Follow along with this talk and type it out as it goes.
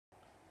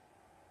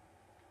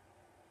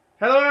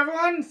Hello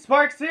everyone,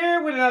 Sparks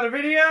here with another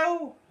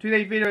video.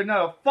 Today's video is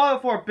another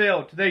Fallout 4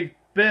 build. Today's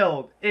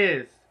build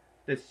is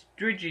the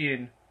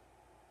Strigidae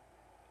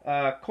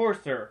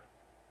Courser.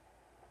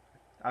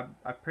 I'm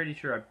pretty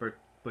sure I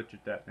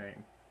butchered that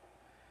name.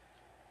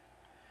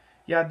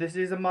 Yeah, this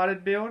is a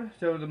modded build,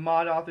 so the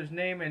mod author's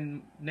name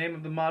and name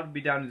of the mod will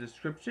be down in the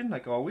description,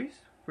 like always,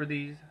 for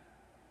these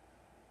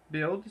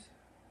builds.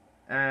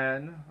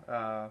 And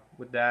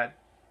with that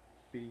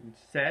being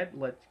said,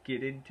 let's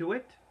get into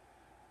it.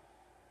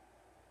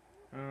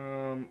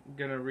 I'm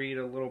gonna read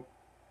a little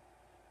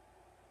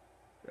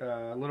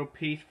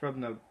piece from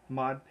the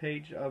mod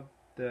page of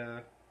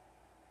the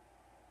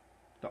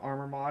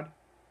armor mod.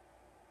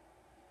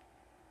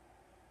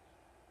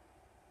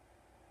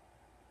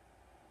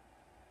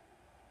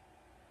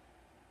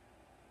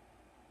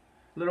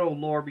 Little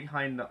lore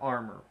behind the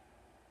armor.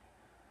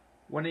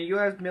 When the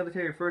U.S.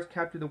 military first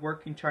captured the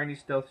working Chinese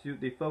stealth suit,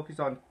 they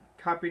focused on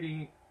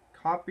copying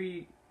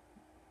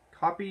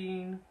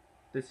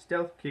the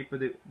stealth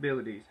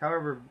capabilities.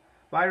 However,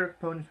 vital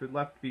components were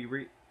left to be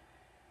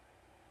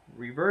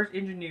reverse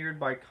engineered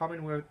by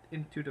Commonwealth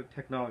Institute of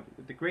Technology.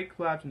 With the great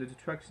collapse and the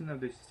destruction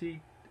of the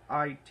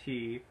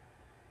CIT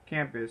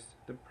campus,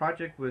 the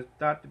project was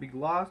thought to be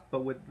lost,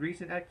 but with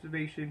recent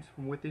excavations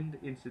from within the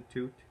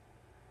institute,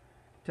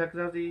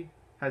 technology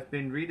has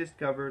been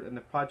rediscovered and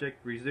the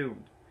project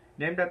resumed.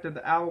 Named after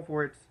the owl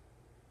for its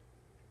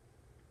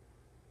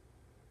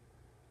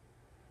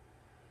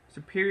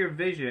superior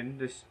vision,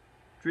 the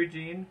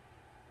Strigidae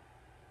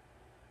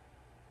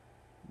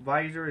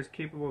visor is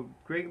capable of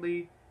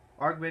greatly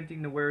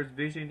augmenting the wearer's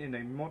vision in a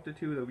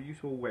multitude of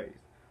useful ways,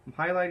 from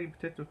highlighting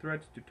potential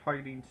threats to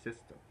targeting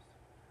systems.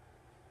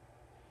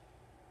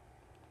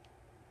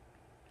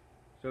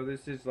 So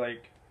this is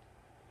like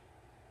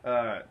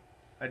a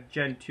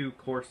Gen 2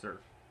 Courser.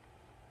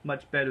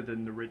 Much better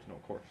than the original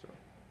Courser.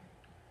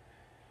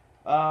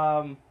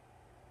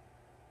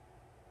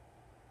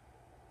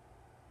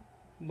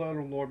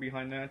 Little lore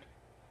behind that.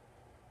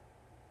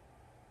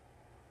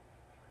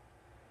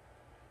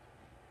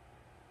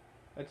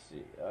 Let's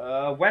see.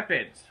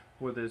 Weapons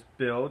for this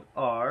build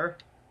are: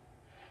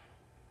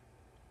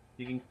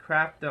 you can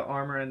craft the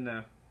armor and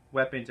the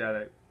weapons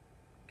at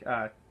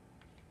a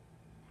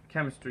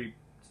chemistry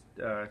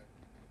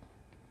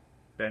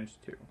bench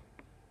too.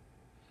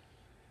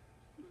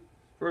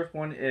 First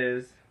one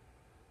is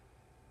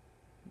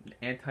the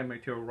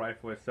anti-material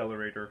rifle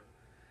accelerator.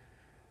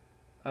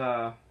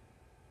 You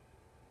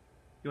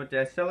want the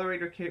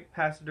accelerator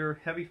capacitor,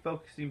 heavy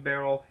focusing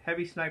barrel,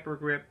 heavy sniper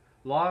grip,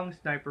 long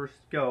sniper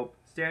scope,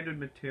 standard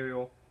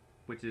material,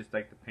 which is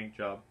like the paint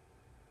job.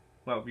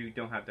 Well, you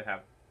don't have to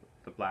have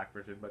the black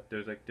version, but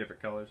there's like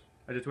different colors.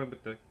 I just went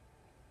with the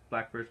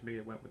black version because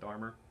it went with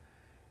armor.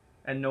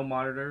 And no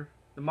monitor.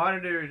 The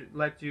monitor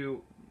lets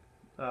you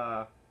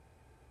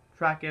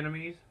track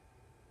enemies.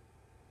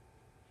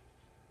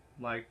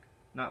 Like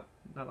not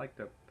like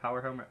the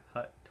power helmet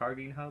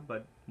targeting hub,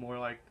 but more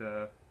like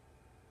the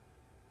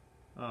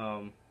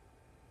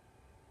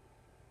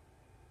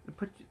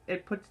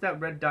it puts that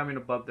red diamond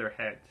above their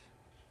heads,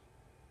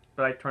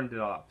 but I turned it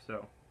off.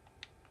 So,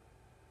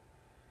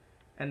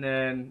 and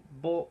then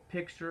bolt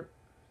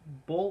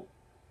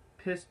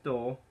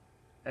pistol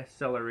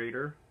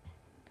accelerator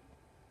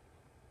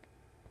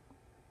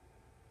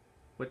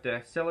with the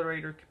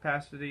accelerator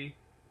capacity,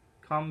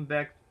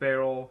 convex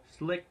barrel,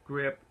 slick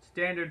grip,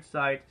 standard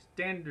sight,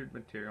 standard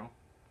material.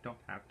 Don't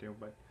have to,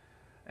 but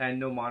and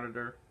no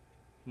monitors.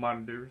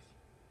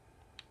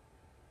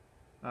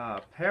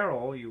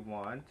 Apparel you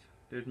want.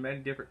 There's many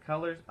different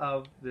colors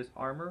of this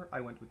armor.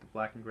 I went with the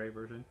black and gray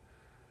version.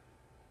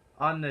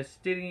 On the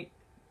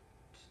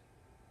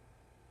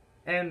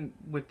and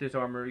with this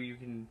armor you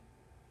can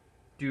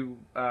do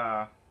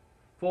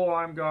full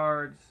arm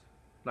guards,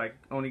 like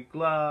only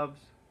gloves,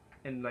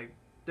 and like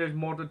there's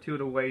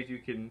multitude of ways you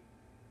can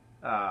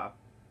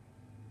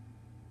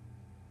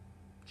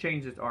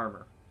change this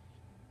armor.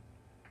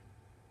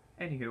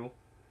 Anywho,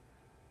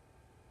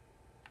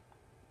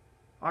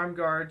 arm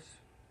guards.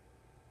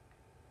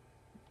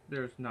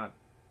 There's not.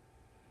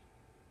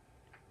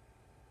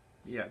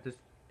 Yeah,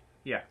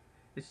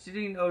 the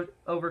sitting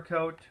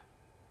overcoat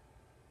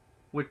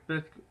with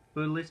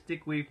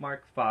ballistic weave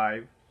Mark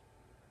 5.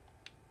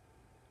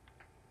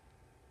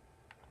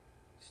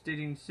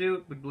 Sitting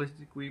suit with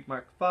ballistic weave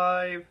Mark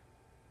 5.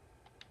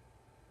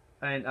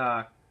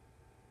 And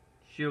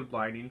shield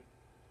lining.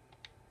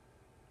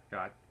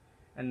 God.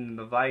 And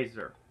the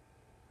visor.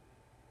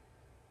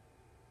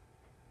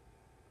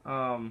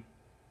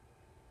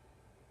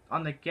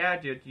 On the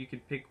gadget, you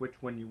can pick which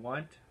one you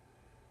want.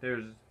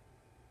 There's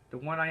the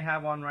one I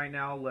have on right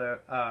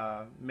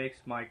now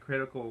makes my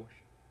critical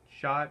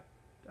shot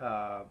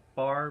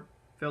bar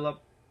fill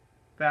up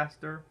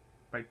faster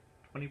by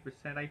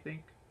 20%, I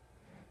think.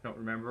 Don't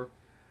remember.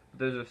 But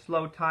there's a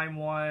slow time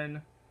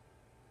one.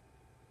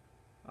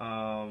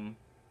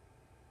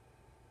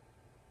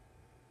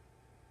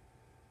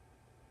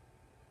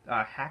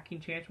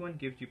 Hacking chance one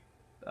gives you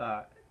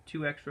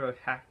 2 extra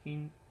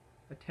hacking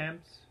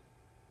attempts.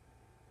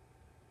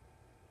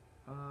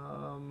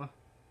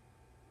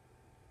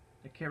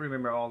 I can't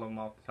remember all of them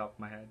off the top of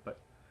my head, but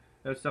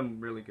there's some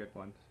really good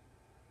ones.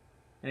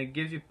 And it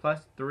gives you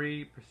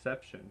 +3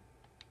 perception,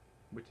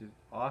 which is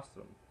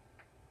awesome.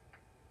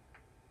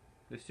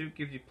 The suit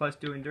gives you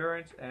 +2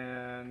 endurance,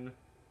 and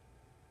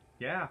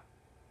yeah.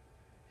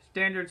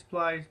 Standard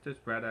supplies,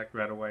 just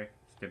red away,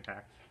 stim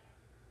packs.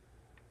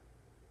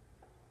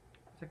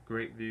 It's a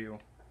great view.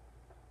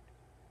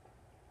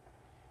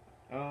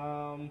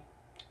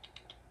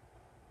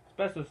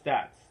 Special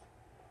stats.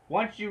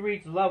 Once you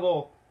reach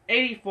level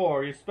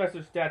 84, your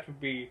special stats would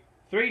be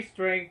 3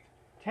 strength,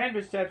 10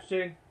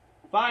 perception,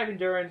 5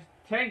 endurance,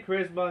 10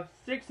 charisma,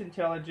 6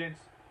 intelligence,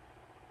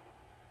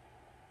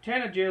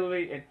 10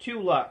 agility, and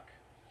 2 luck.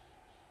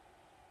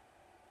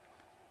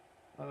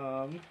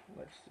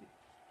 Let's see.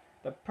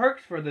 The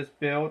perks for this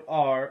build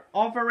are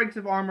all 5 ranks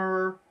of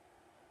armorer,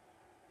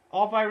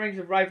 all 5 ranks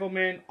of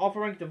rifleman, all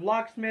 5 ranks of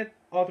locksmith,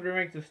 all 3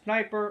 ranks of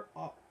sniper,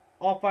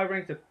 all 5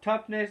 ranks of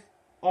toughness,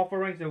 all 4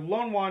 ranks of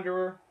lone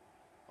wanderer,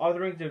 all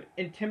 3 ranks of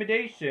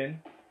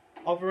intimidation,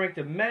 all 4 ranks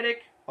of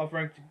medic, all 4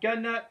 ranks of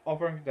gun nut, all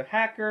 4 ranks of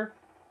hacker,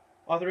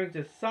 all 3 ranks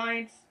of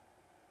science.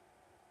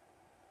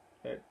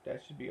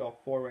 That should be all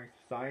 4 ranks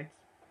of science.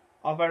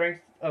 All 5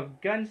 ranks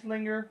of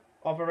gunslinger,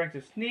 all 5 ranks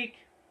of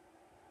sneak,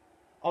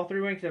 all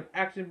 3 ranks of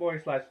action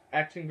boy /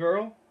 action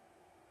girl,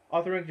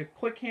 all 3 ranks of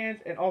quick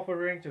hands, and all 4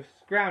 ranks of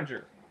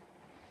scrounger.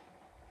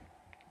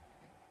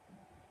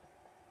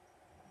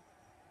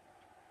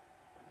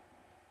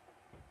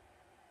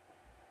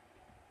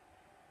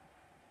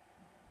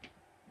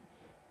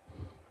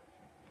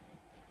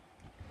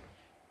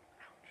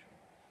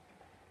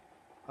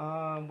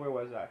 Where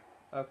was I?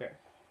 Okay.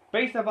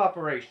 Base of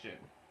operation.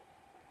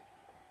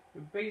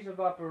 The base of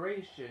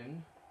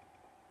operation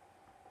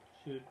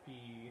should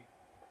be,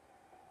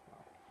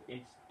 well,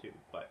 Institute,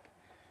 but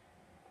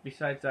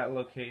besides that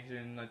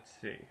location, let's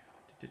see.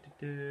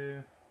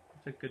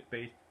 What's a good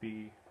base to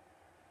be?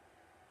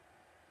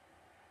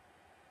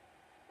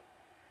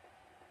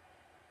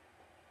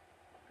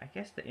 I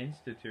guess the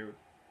Institute.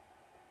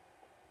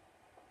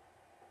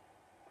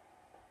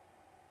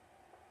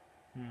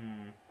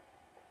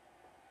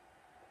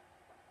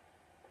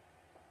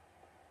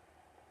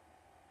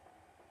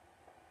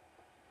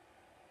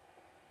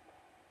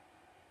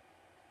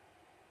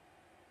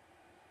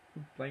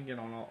 I'm blanking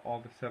on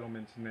all the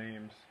settlements'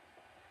 names.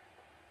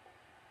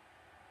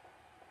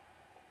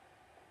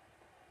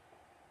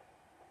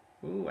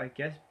 Ooh, I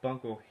guess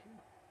Bunker.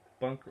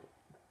 Can't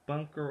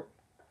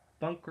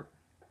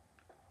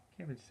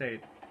even say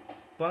it.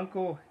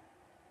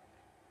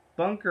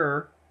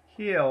 Bunker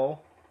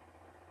Hill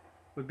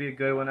would be a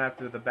good one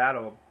after the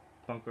Battle of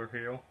Bunker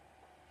Hill.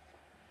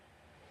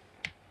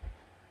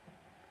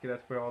 Okay,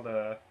 that's where all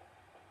the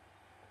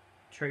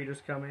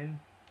traders come in,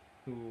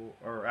 who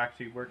are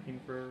actually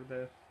working for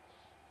the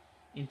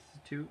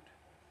Institute.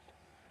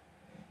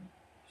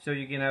 So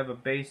you can have a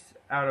base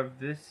out of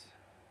this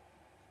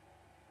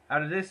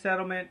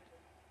settlement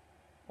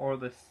or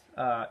the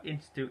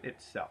Institute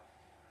itself.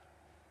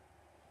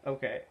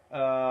 Okay,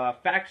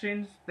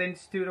 factions. The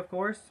Institute, of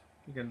course,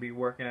 you're gonna be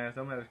working as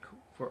them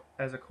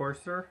as a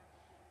courser.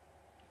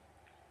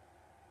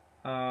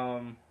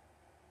 For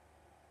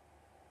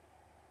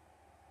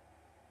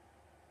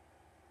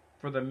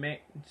the main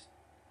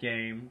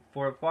game,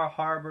 for Far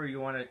Harbor, you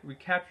want to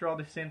recapture all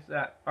the synths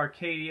at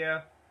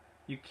Arcadia.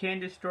 You can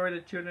destroy the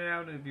children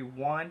out if you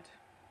want.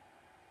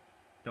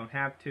 Don't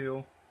have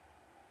to.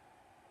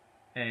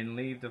 And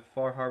leave the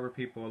Far Harbor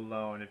people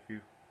alone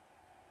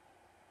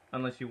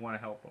unless you want to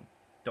help them.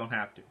 Don't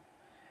have to.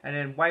 And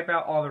then wipe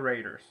out all the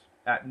raiders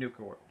at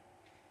Nuka World.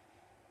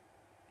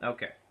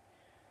 Okay.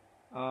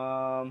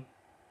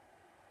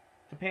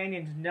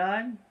 Companions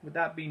none. With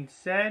that being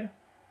said,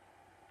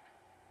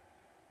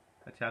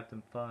 let's have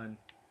some fun.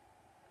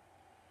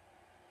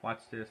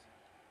 Watch this.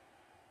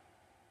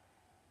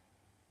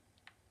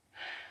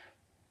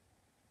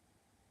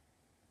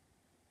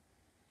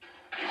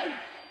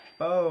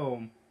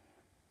 Boom.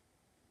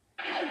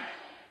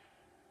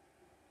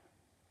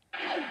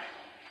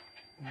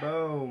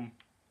 Boom.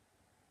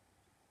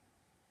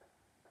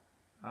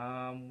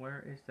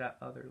 Where is that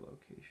other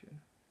location?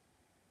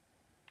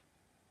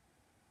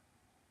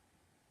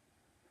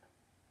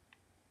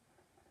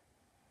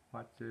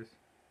 Watch this.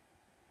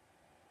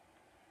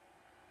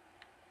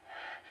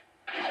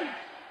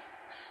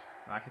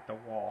 I hit the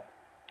wall.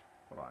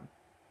 Hold on.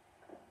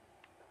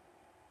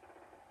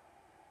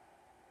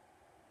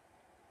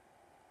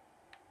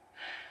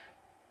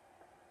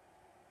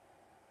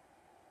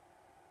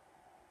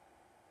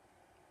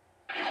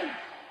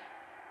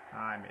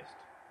 I missed.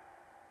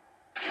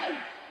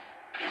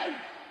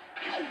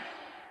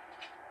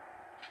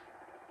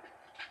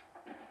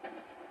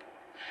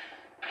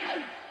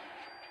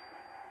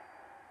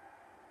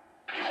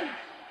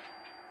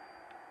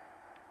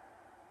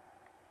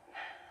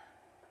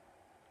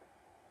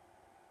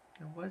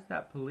 There was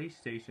that police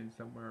station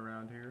somewhere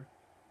around here.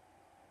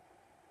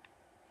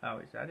 Oh,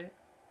 is that it?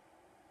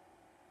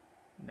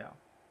 No.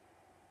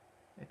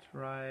 It's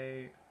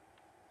right...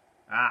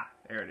 Ah,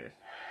 there it is.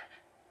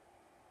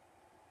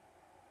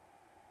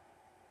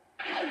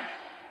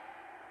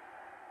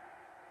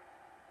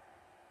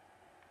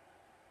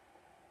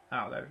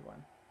 Wow, there's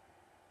one.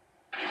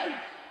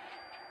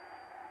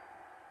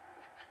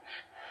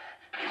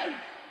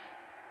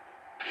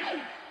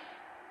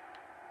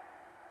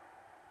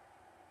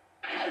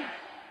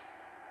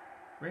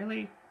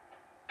 Really?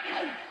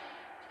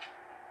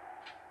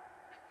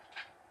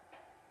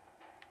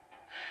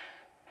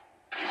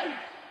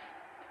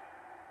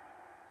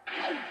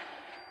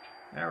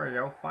 There we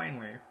go,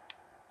 finally.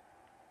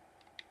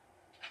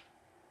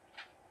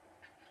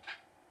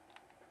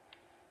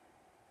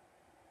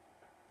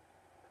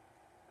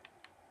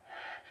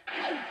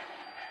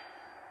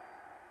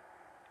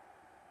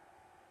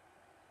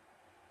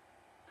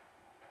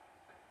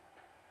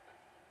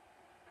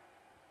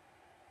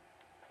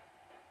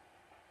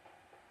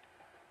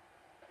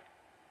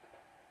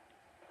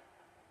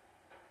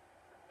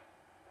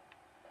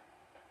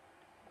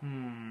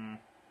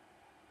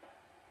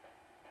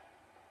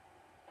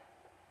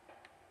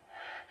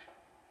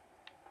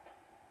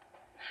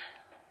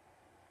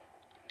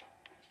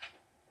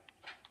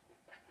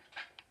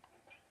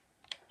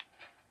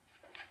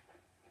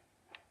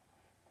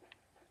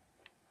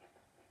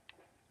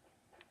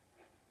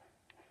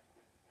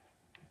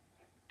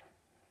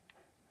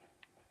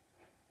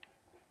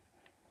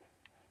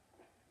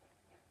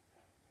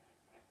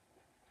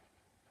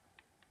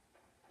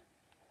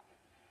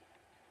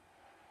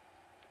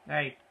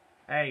 Hey,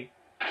 hey.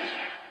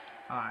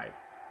 I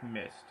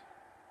missed.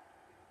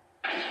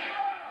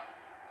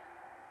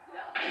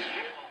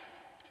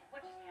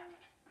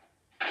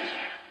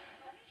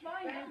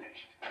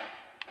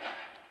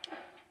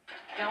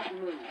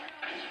 Don't move.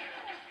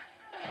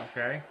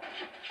 Okay.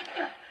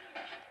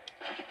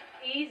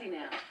 Easy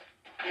now.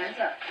 Hands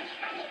up.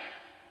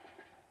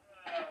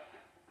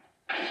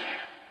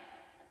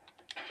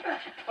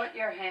 Put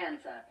your hands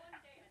up.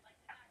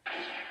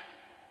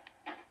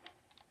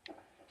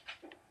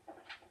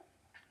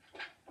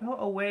 Go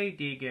away,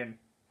 Deegan.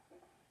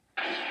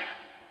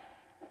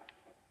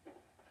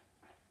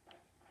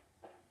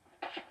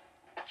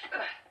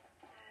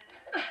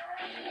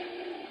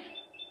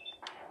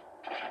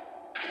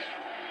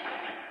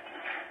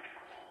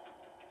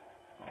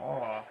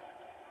 Oh.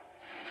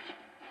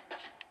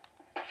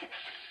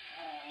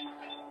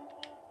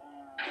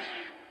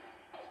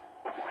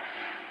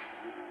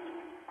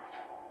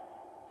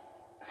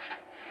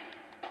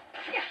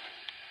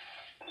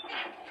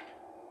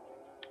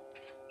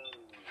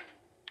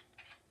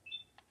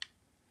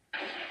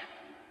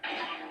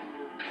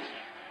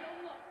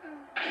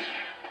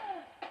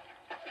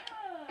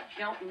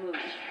 Don't move.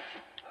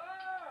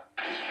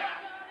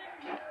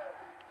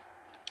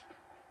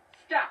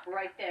 Stop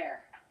right there.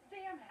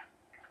 Damn it.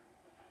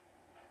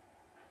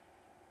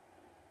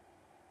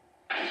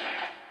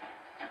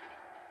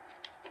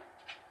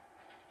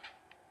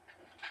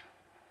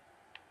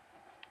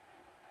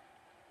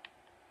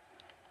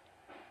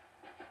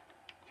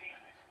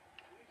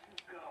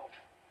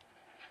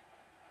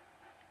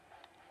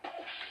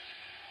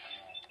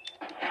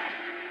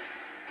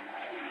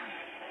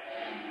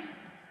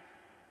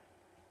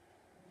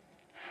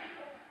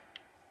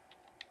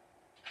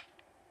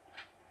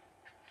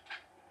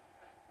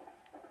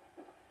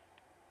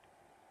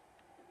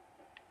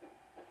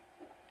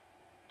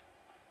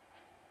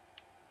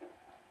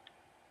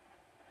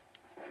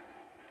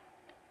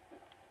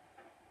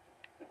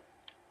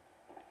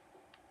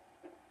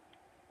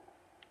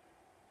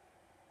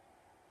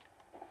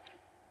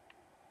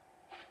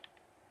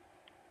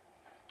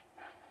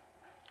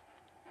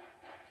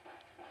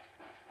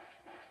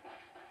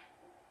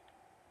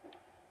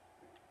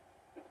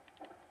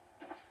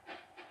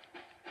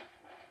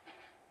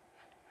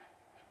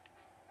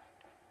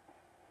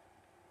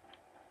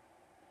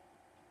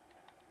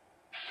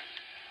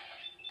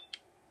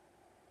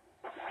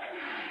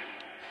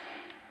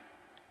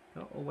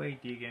 Go away,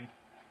 Deegan.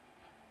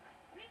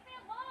 Leave me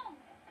alone.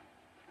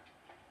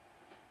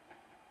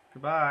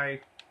 Goodbye.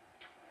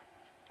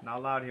 Not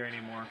allowed here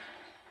anymore.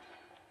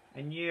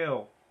 And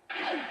you.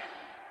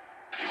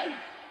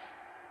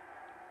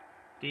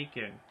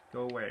 Deacon,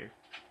 go away.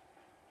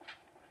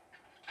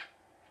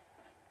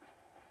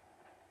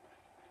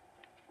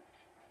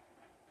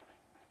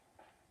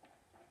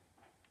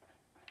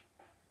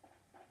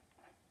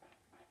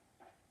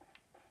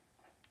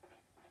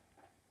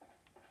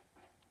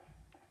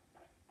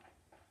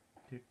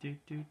 Do do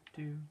do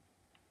do.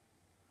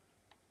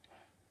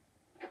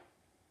 I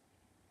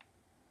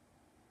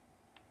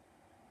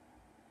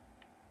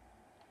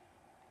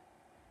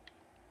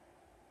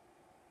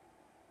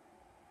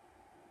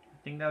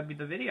think that would be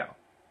the video.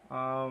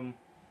 If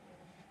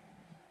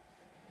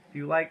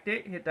you liked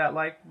it, hit that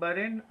like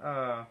button.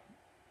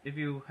 If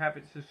you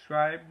haven't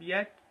subscribed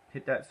yet,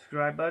 hit that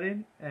subscribe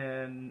button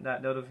and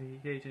that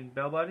notification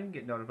bell button.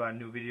 Get notified when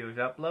new videos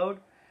upload.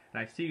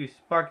 And I see you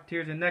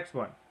Sparketeers in the next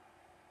one.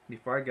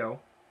 Before I go,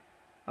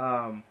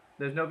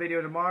 there's no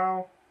video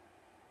tomorrow.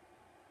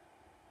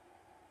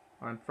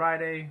 On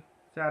Friday,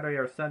 Saturday,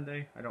 or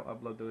Sunday. I don't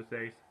upload those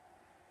days.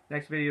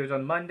 Next video is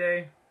on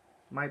Monday.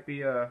 Might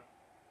be a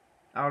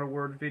Outer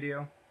Worlds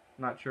video.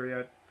 Not sure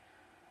yet.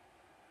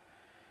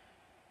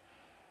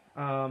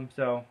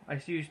 So I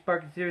see you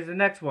sparking. Here's the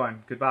next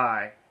one.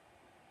 Goodbye.